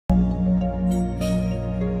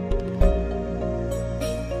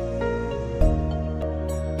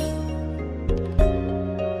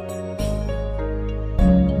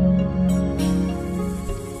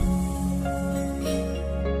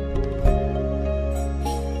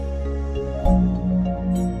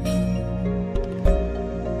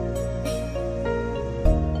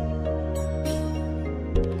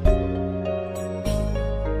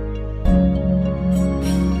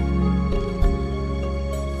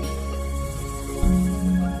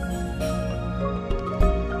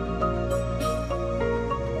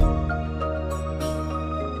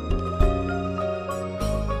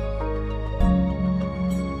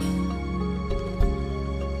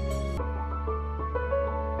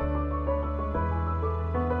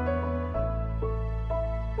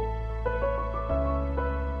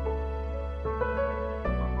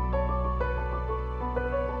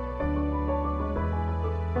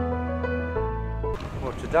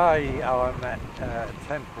Today I'm at a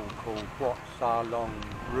temple called Wat Sa Long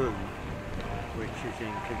Ruea, which is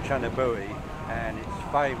in Kanchanaburi, and it's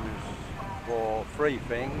famous for three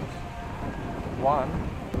things. One,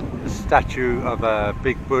 the statue of a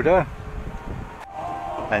big Buddha,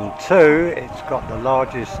 and two, it's got the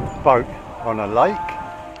largest boat on a lake,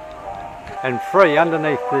 and three,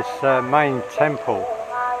 underneath this main temple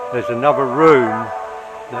there's another room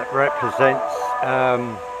that represents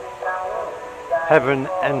heaven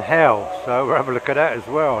and hell, so we'll have a look at that as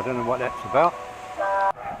well. I don't know what that's about.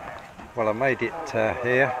 Well, I made it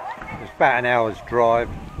here. It's about an hour's drive,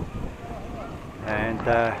 and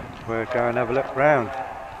we'll go and have a look round.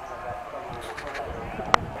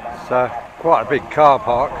 So quite a big car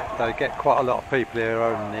park. They get quite a lot of people here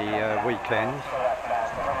on the weekends.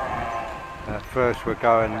 First we'll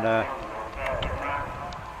go and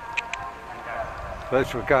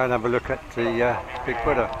have a look at the big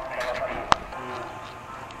Buddha.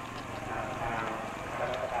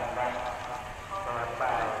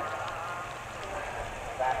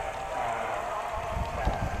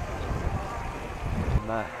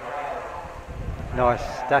 Nice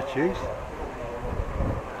statues.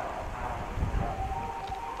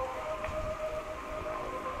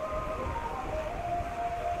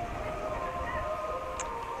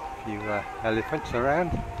 A few elephants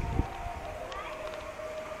around.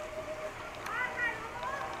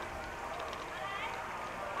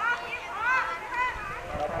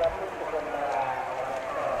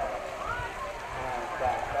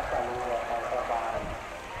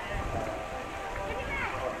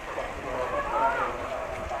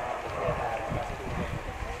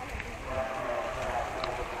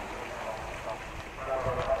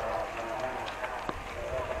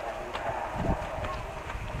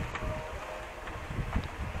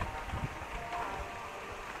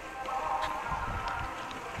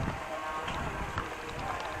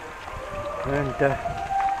 And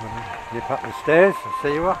nip up the stairs. I'll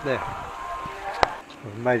see you up there.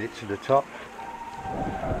 We've made it to the top.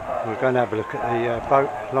 We're going to have a look at the boat,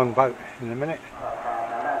 long boat, in a minute.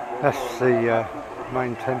 That's the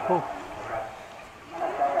main temple.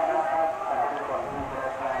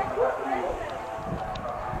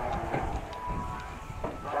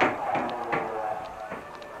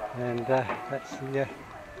 And that's the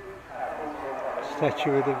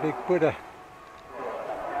statue of the big Buddha.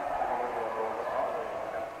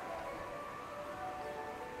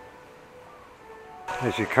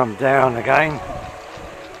 As you come down again,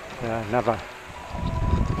 another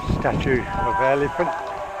statue of an elephant,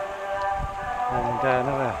 and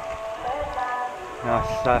another nice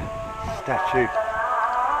statue.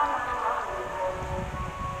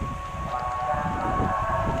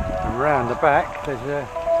 And round the back there's a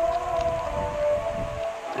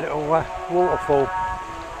little waterfall.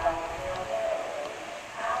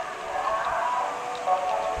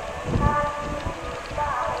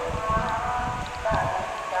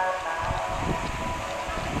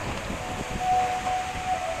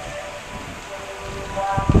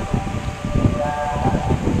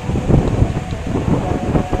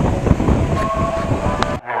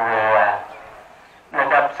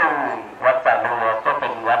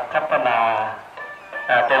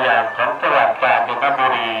ตัวอย่างของจังหวัดกาญจนบุ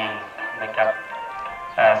รีนะครับ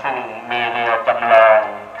ซึ่งมีเรือจำลอง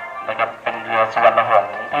นะครับเป็นเรือสุวรรณหง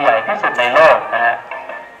ส์ที่ใหญ่ที่สุดในโลกนะฮะ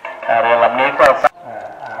เรือลำนี้ก็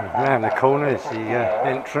Around the corner is the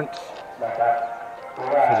entrance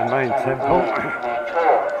to the main temple.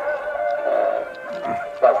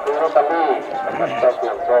 จากซื้อลอตเตอรี่ก็เสี่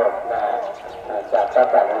ยงโชคจากพระ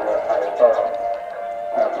จันทร์เรือไทยก็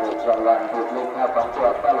ถูกรางวัลถูกเลขหน้าสองตัว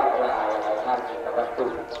ก็หลายรายหลายท่านนะครับซึ่ง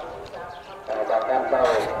จากการเจ้า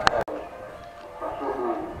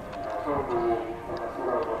ผู้ดีที่เ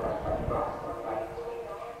ราประกาศต่อไป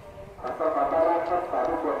ต่อมาได้รับสาร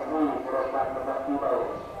ทุกคนที่โรงพยาบาลนะครับที่เรา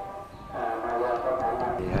มายังสถาน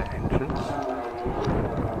ะ entrance.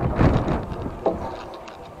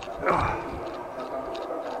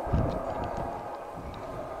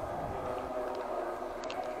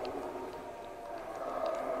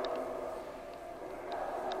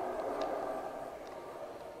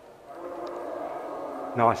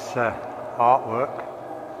 Nice artwork.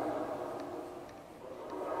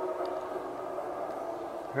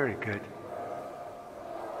 Very good.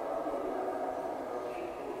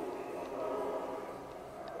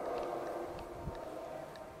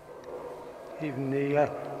 Even the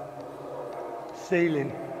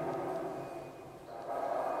ceiling.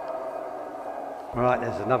 Right,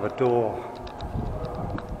 there's another door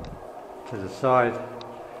to the side,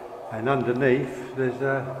 and underneath there's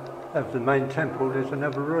of the main temple there's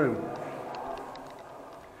another room,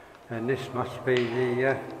 And this must be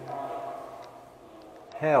the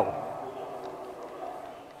hell.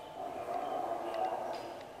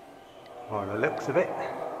 By the looks of it.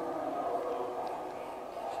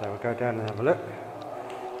 So we'll go down and have a look.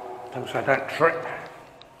 So I don't trip.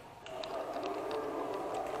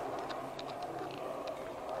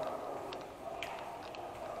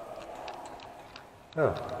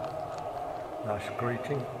 Oh, nice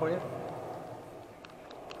greeting for you.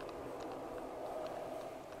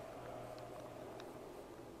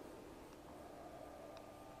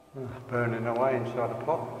 Oh, burning away inside the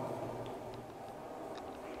pot.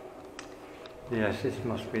 Yes, this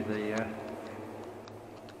must be the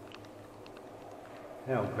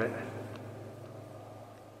hell bit.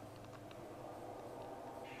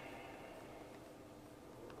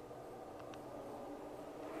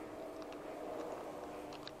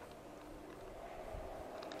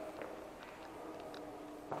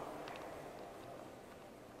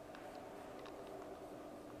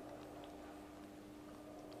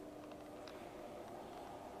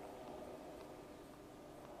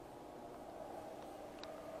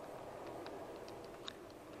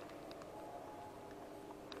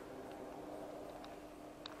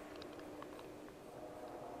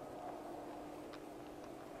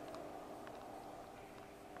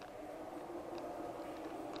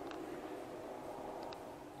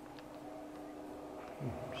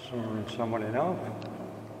 Sawing someone in half.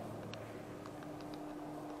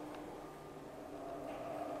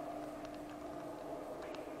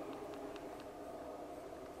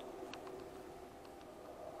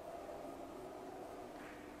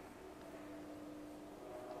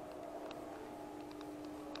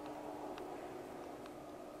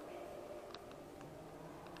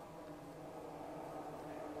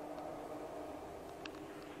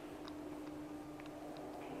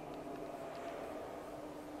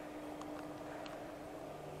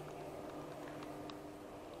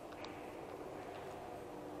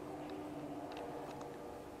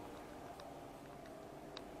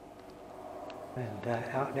 And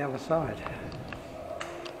out the other side.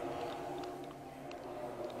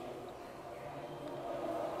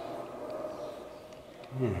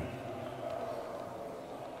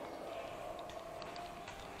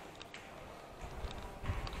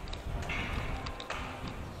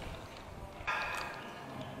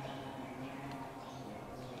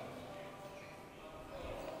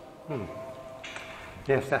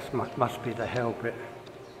 Yes, that must be the hell bit.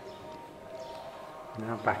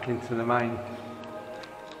 Now back into the main.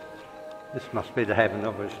 This must be the heaven,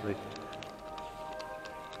 obviously.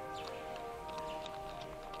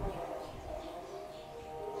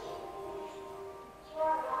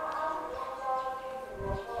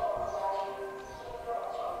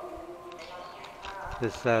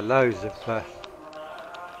 There's loads of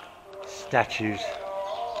statues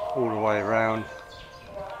all the way around.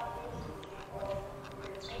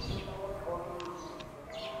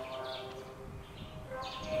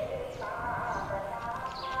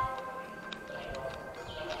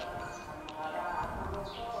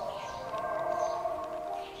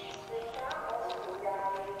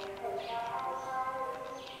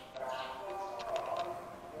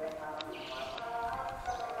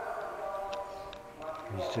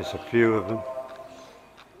 There's just a few of them.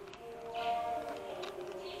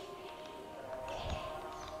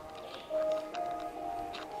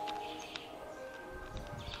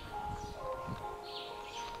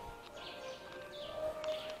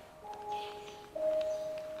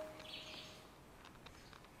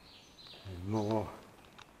 And more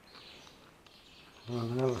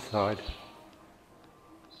on the other side.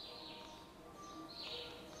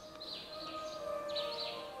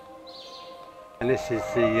 And this is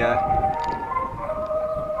the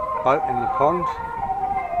boat in the pond.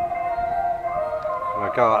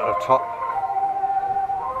 We'll go at the top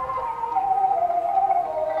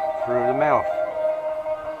through the mouth,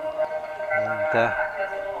 and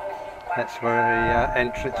that's where the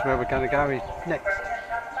entrance where we're going to go is next.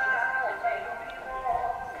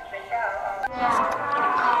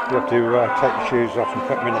 You have to take your shoes off and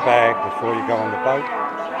put them in the bag before you go on the boat,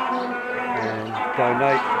 and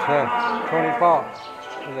donate 20 baht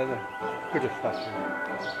for the Buddha statue.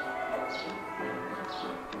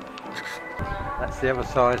 That's the other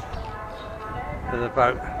side of the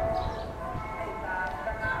boat.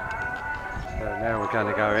 So now we're going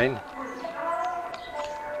to go in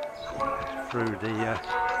through the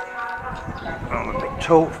I'm a bit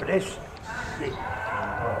tall for this.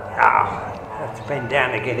 I have to bend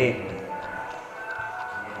down to get in.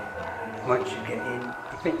 Once you get in,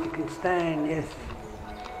 you think you can stand, yes.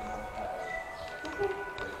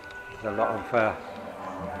 There's a lot of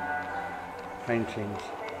paintings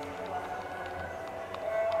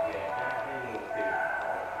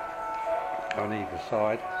on either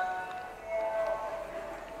side.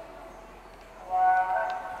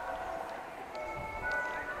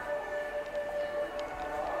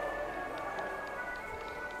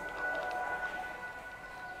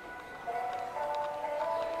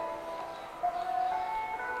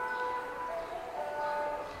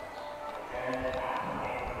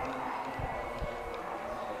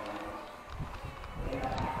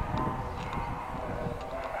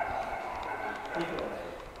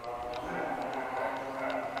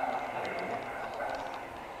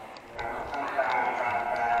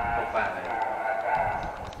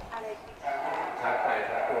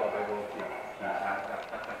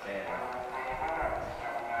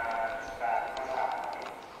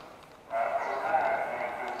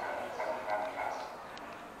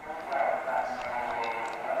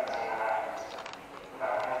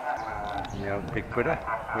 The old big Buddha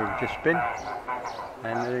where we've just been,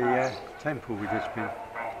 and the temple we've just been.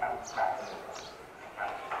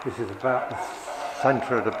 This is about the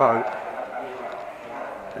centre of the boat.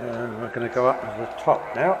 We're going to go up to the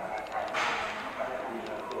top now.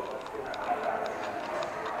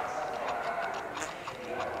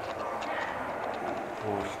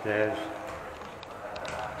 4 stairs.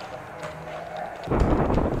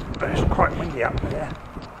 But it's quite windy up there.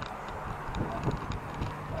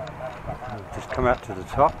 Just come out to the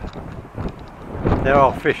top. There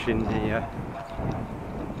are fish in the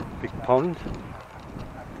big pond.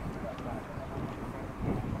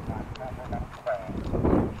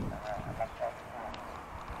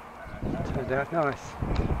 Turned out nice.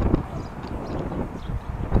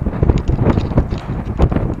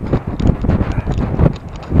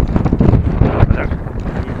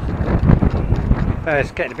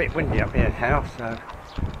 It's getting a bit windy up here now, so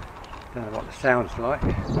don't know what the sound's like.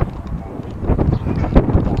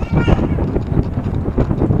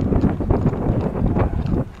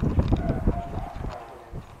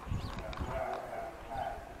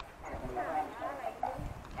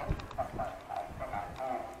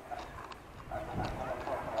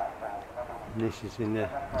 This is in the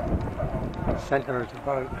centre of the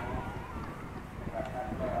boat.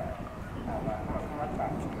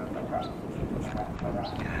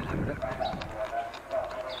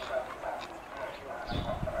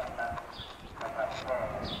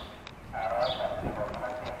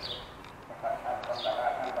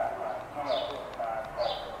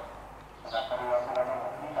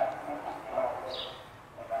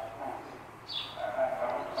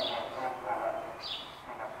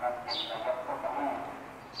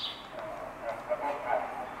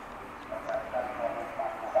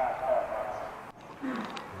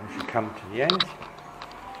 Come to the end,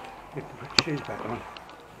 we can put shoes back on.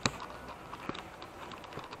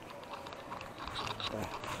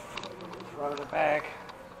 Throw the bag,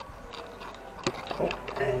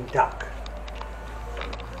 and duck.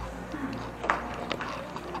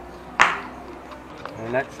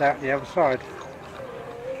 And that's out the other side.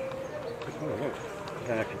 Oh, look. I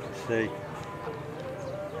don't know if you can see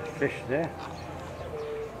the fish there,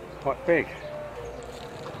 quite big.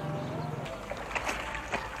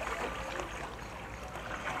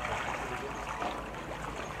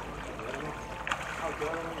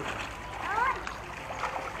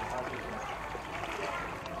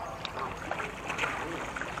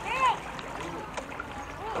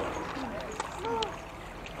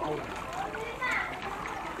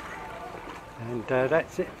 And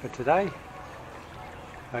that's it for today.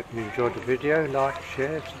 Hope you enjoyed the video. Like,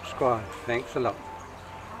 share, subscribe. Thanks a lot.